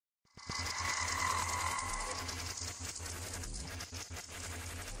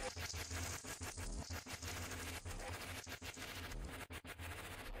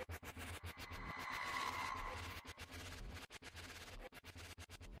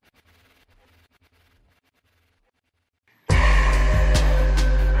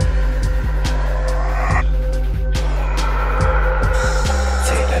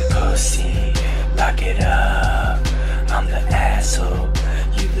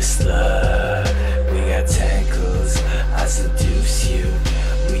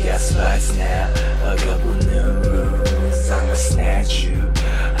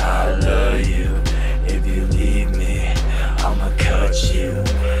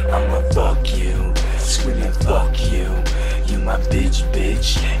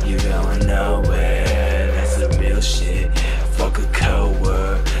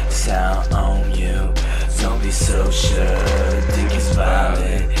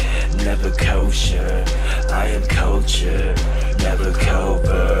kosher. I am culture, never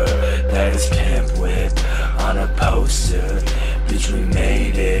covert. That is pimp whip on a poster. Bitch, we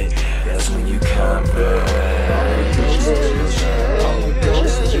made it, that's when you convert. I'm a ghost bitch, I'm a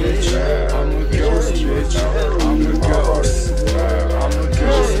ghost bitch, I'm a ghost bitch, I'm a ghost. I'm a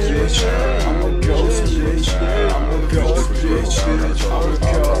ghost bitch, I'm a ghost bitch, I'm a ghost bitch, I'm a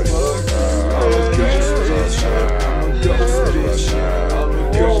ghost. I'm a ghost bitch, I'm a ghost bitch, I'm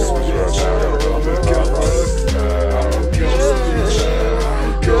a ghost bitch, I'm a ghost. I'm a ghost bitch, I'm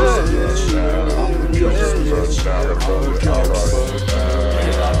a ghost bitch, I'm a ghost bitch, I'm a ghost.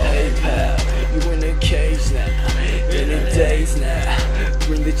 Hit my PayPal, you in the cage now, in the days now.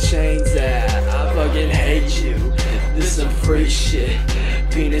 Bring the chains out, I fucking hate you. This some free shit,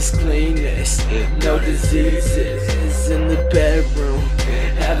 penis cleanness, no diseases. In the bedroom,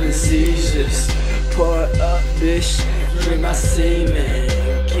 having seizures. Pour up, bitch, drink my semen.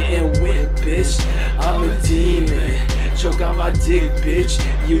 Getting wet, bitch, I'm a demon. Choke on my dick, bitch,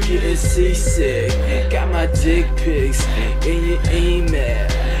 you getting seasick. Got my dick pics in your email.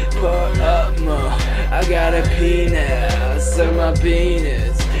 Pour up, ma, I got a penis. Suck my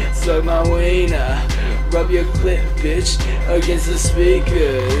penis, suck my wiener. Rub your clit, bitch, against the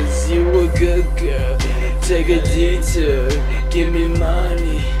speakers. You a good girl, take a detour. Give me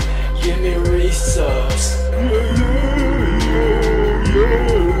money, give me resource.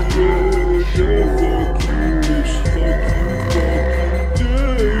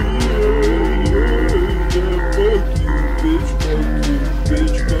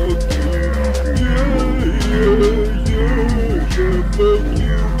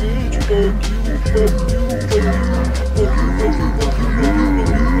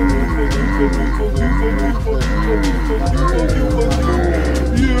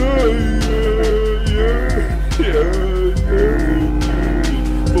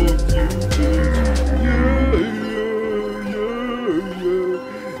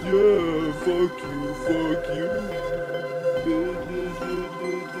 Fuck you, fuck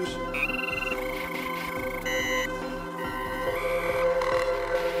you.